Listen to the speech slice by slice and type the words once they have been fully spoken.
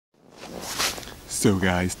So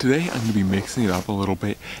guys, today I'm going to be mixing it up a little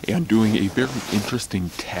bit and doing a very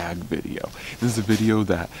interesting tag video. This is a video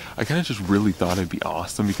that I kind of just really thought it'd be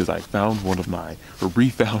awesome because I refound one of my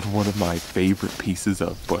favorite pieces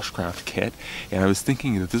of bushcraft kit, and I was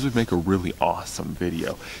thinking that this would make a really awesome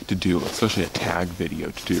video to do, especially a tag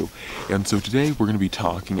video to do. And so today we're going to be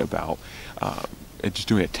talking about just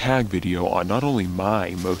doing a tag video on not only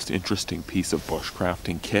my most interesting piece of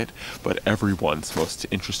bushcrafting kit, but everyone's most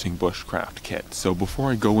interesting bushcraft kit. So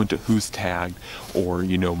before I go into who's tagged or,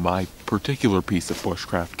 my particular piece of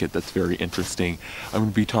bushcraft kit that's very interesting, I'm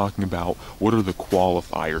going to be talking about what are the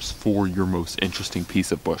qualifiers for your most interesting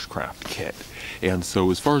piece of bushcraft kit. And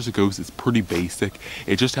so as far as it goes, it's pretty basic.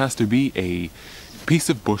 It just has to be a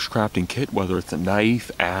piece of bushcrafting kit, whether it's a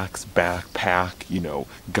knife, axe, backpack,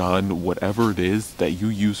 gun, whatever it is that you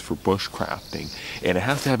use for bushcrafting. And it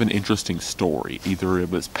has to have an interesting story. Either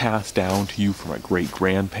it was passed down to you from a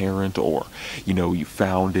great-grandparent, or you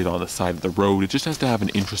found it on the side of the road. It just has to have an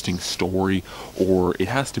interesting story, or it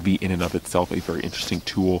has to be in and of itself a very interesting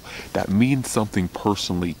tool that means something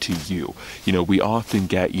personally to you. We often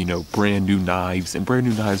get brand new knives, and brand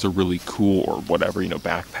new knives are really cool, or whatever,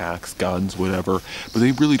 backpacks, guns, whatever, but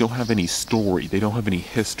they really don't have any story, they don't have any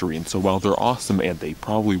history. And so while they're awesome and they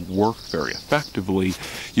probably work very effectively,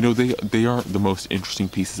 they aren't the most interesting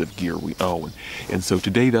pieces of gear we own. And so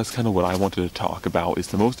today that's kind of what I wanted to talk about, is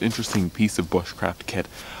the most interesting piece of bushcraft kit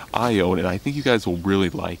I own, and I think you guys will really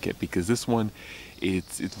like it because this one,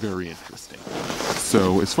 it's very interesting.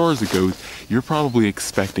 So as far as it goes, you're probably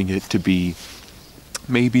expecting it to be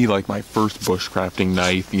maybe like my first bushcrafting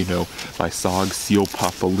knife, my SOG Seal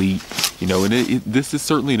Puff Elite, and this is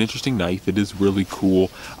certainly an interesting knife. It is really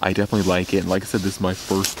cool. I definitely like it. And like I said, this is my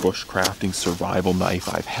first bushcrafting survival knife.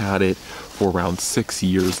 I've had it for around 6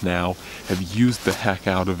 years now, have used the heck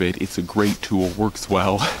out of it. It's a great tool, works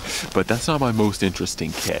well, but that's not my most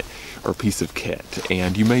interesting kit or piece of kit.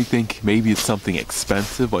 And you may think maybe it's something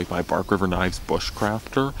expensive like my Bark River Knives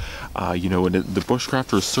Bushcrafter. And the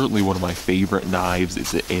Bushcrafter is certainly one of my favorite knives.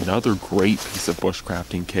 It's another great piece of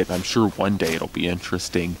bushcrafting kit. I'm sure one day it'll be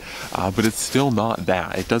interesting, but it's still not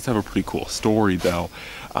that. It does have a pretty cool story though,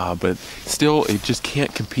 but still it just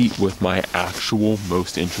can't compete with my actual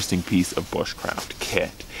most interesting piece of bushcraft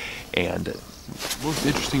kit. And the most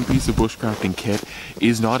interesting piece of bushcrafting kit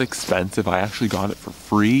is not expensive. I actually got it for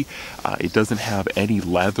free. It doesn't have any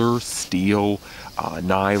leather, steel,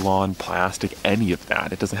 nylon, plastic, any of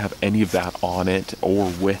that. It doesn't have any of that on it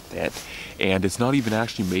or with it. And it's not even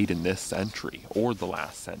actually made in this century or the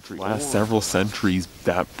last century. Several centuries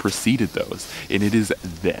that preceded those. And it is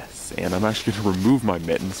this. And I'm actually going to remove my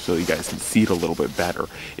mittens so you guys can see it a little bit better.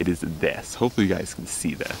 It is this. Hopefully you guys can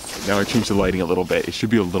see this. Now I changed the lighting a little bit. It should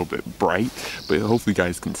be a little bit bright, but hopefully you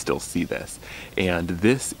guys can still see this. And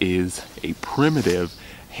this is a primitive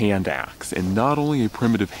hand axe, and not only a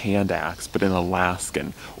primitive hand axe, but an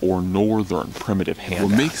Alaskan or northern primitive hand axe.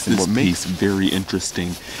 What makes this piece very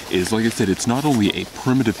interesting is, like I said, it's not only a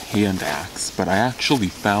primitive hand axe, but I actually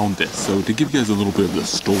found this. So to give you guys a little bit of the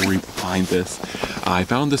story behind this, I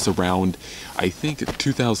found this around, I think,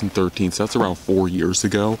 2013, so that's around 4 years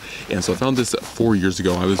ago. And so I found this 4 years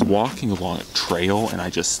ago. I was walking along a trail and I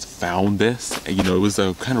just found this. It was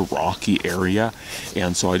a kind of rocky area,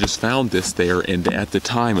 and so I just found this there. And at the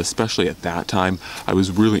time, especially at that time, I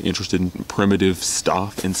was really interested in primitive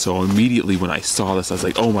stuff. And so immediately when I saw this, I was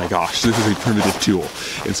like, oh my gosh, this is a primitive tool.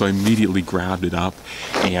 And so I immediately grabbed it up,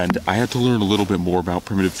 and I had to learn a little bit more about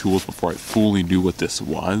primitive tools before I fully knew what this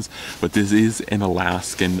was. But this is an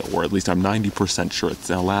Alaskan, or at least I'm 90% sure it's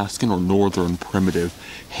an Alaskan or northern primitive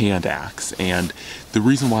hand axe. And the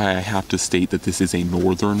reason why I have to state that this is a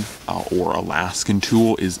northern or Alaskan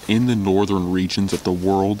tool is in the northern regions of the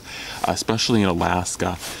world, especially in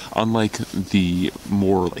Alaska, unlike the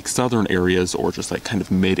more like southern areas or just like kind of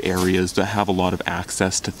mid areas that have a lot of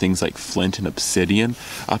access to things like flint and obsidian,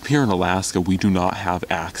 up here in Alaska we do not have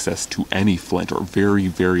access to any flint, or very,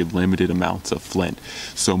 very limited amounts of flint.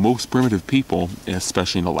 So most primitive people,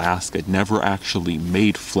 especially in Alaska, never actually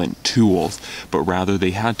made flint tools, but rather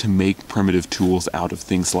they had to make primitive tools out of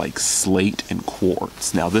things like slate and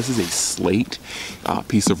quartz. Now this is a slate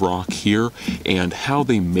piece of rock here, and how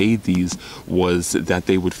they made these was that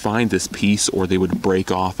they would find this piece, or they would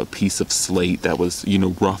break off a piece of slate that was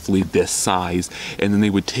roughly this size, and then they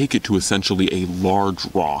would take it to essentially a large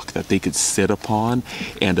rock that they could sit upon,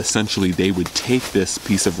 and essentially they would take this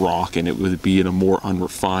piece of rock, and it would be in a more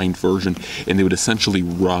unrefined version, and they would essentially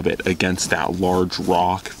rub it against that large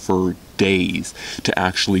rock for days to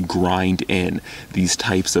actually grind in these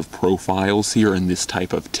types of profiles here and this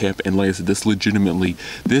type of tip. And like I said,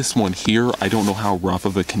 this one here, I don't know how rough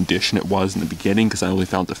of a condition it was in the beginning because I only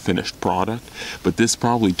found the finished product, but this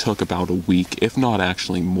probably took about a week, if not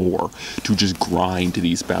actually more, to just grind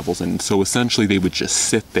these bevels. And so essentially they would just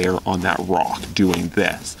sit there on that rock doing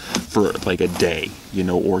this for like a day, you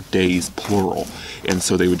know, or days plural. And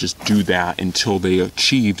so they would just do that until they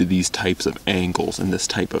achieved these types of angles and this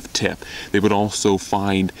type of tip. They would also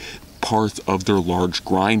find parts of their large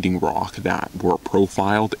grinding rock that were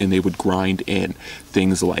profiled, and they would grind in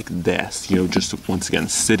things like this, you know, just once again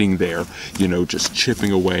sitting there, you know, just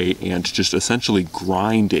chipping away and just essentially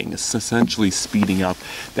grinding, essentially speeding up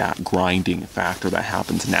that grinding factor that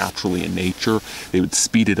happens naturally in nature. They would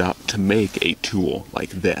speed it up to make a tool like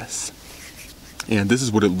this. And this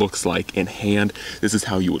is what it looks like in hand. This is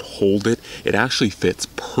how you would hold it. It actually fits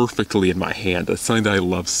perfectly in my hand. That's something that I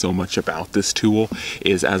love so much about this tool,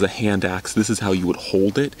 is as a hand axe, this is how you would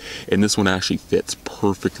hold it. And this one actually fits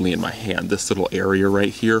perfectly in my hand. This little area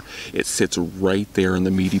right here, it sits right there in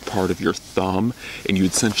the meaty part of your thumb. And you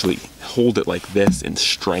essentially hold it like this and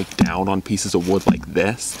strike down on pieces of wood like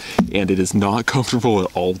this. And it is not comfortable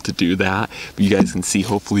at all to do that. But you guys can see,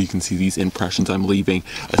 hopefully you can see these impressions I'm leaving.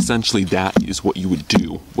 Essentially that is what you would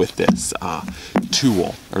do with this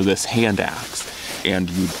tool, or this hand axe. And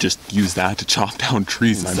you just use that to chop down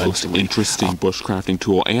trees. My most interesting bushcrafting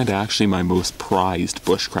tool, and actually my most prized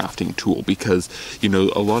bushcrafting tool, because, you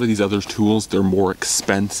know, a lot of these other tools, they're more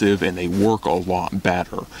expensive and they work a lot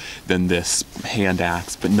better than this hand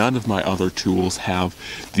axe, but none of my other tools have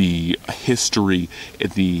the history,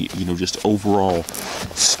 the, you know, just overall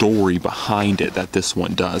story behind it that this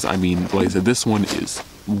one does. I mean, like I said, this one is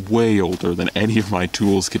way older than any of my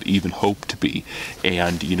tools could even hope to be,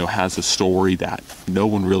 and, you know, has a story that no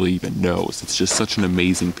one really even knows. It's just such an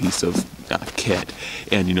amazing piece of kit.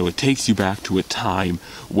 And, you know, it takes you back to a time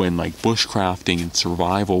when like bushcrafting and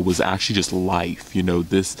survival was actually just life. You know,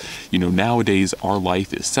 this, you know, nowadays our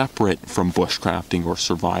life is separate from bushcrafting or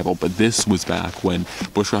survival, but this was back when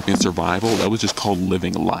bushcrafting and survival, that was just called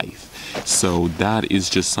living life. So that is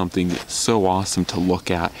just something so awesome to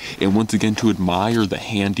look at, and once again to admire the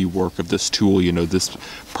handiwork of this tool. You know, this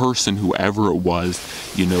person, whoever it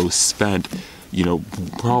was, you know, spent, you know,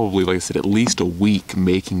 probably, like I said, at least a week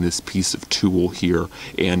making this piece of tool here.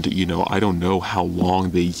 And, you know, I don't know how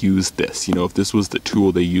long they used this. You know, if this was the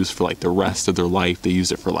tool they used for like the rest of their life, they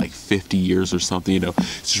used it for like 50 years or something, you know,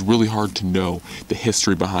 it's just really hard to know the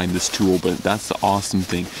history behind this tool. But that's the awesome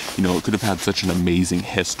thing. You know, it could have had such an amazing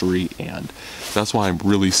history, and that's why I'm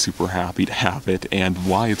really super happy to have it, and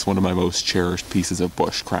why it's one of my most cherished pieces of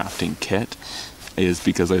bushcrafting kit. Is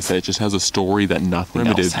because, like I said, it just has a story that nothing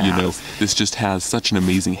else has. You know, this just has such an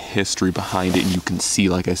amazing history behind it, and you can see,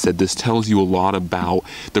 like I said, this tells you a lot about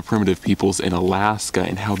the primitive peoples in Alaska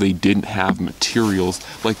and how they didn't have materials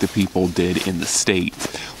like the people did in the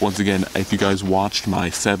States. Once again, if you guys watched my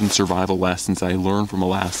 7 survival lessons I learned from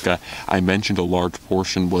Alaska, I mentioned a large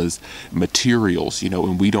portion was materials, you know,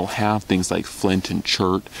 and we don't have things like flint and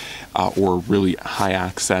chert or really high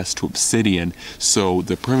access to obsidian. So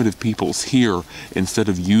the primitive peoples here, instead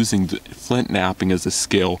of using the flint knapping as a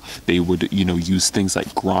skill, they would, you know, use things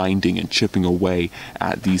like grinding and chipping away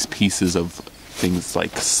at these pieces of things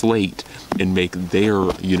like slate and make their,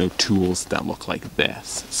 you know, tools that look like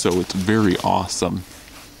this. So it's very awesome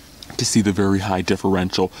to see the very high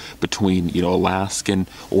differential between, you know, Alaskan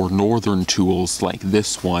or northern tools like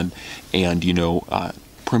this one and, you know,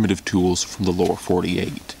 primitive tools from the lower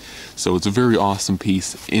 48. So it's a very awesome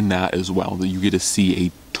piece in that as well, that you get to see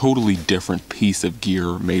a totally different piece of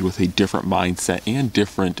gear made with a different mindset and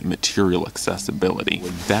different material accessibility.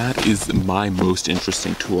 That is my most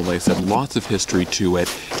interesting tool. Like I said, lots of history to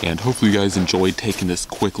it, and hopefully you guys enjoyed taking this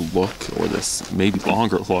quick look, or this maybe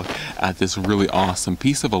longer look, at this really awesome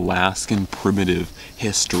piece of Alaskan primitive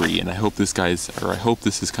history. And I hope this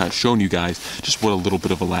has kind of shown you guys just what a little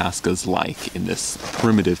bit of Alaska is like in this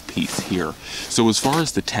primitive piece here. So as far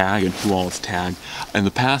as the tag and who all is tagged, in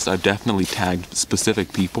the past I've definitely tagged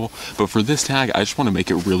specific people, but for this tag I just want to make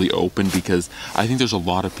it really open, because I think there's a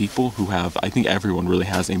lot of people who have, I think everyone really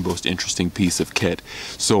has a most interesting piece of kit.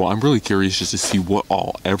 So I'm really curious just to see what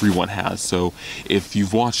all everyone has. So if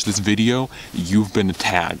you've watched this video, you've been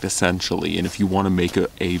tagged essentially, and if you want to make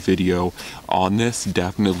a video on this,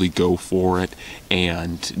 definitely go for it.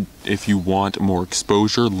 And if you want more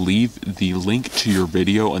exposure, leave the link to your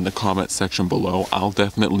video in the comment section below. I'll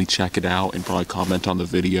definitely check it out and probably comment on the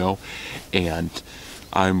video. And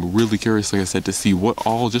I'm really curious, like I said, to see what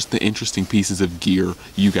all just the interesting pieces of gear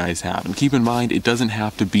you guys have. And keep in mind, it doesn't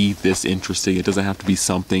have to be this interesting. It doesn't have to be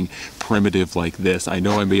something primitive like this. I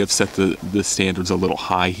know I may have set the standards a little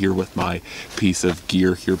high here with my piece of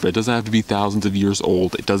gear here, but it doesn't have to be thousands of years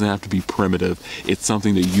old. It doesn't have to be primitive. It's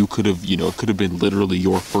something that you could have, it could have been literally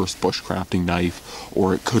your first bushcrafting knife,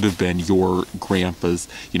 or it could have been your grandpa's,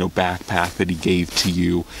 backpack that he gave to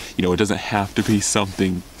you. It doesn't have to be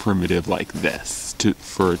something primitive like this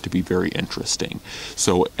for it to be very interesting.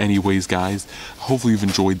 So anyways, guys, hopefully you've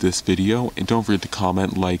enjoyed this video, and don't forget to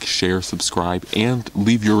comment, like, share, subscribe, and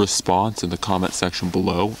leave your response in the comment section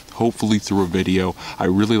below, hopefully through a video. I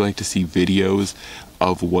really like to see videos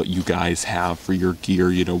of what you guys have for your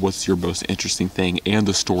gear, what's your most interesting thing and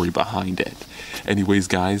the story behind it. Anyways,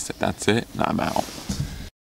 guys, that's it, and I'm out.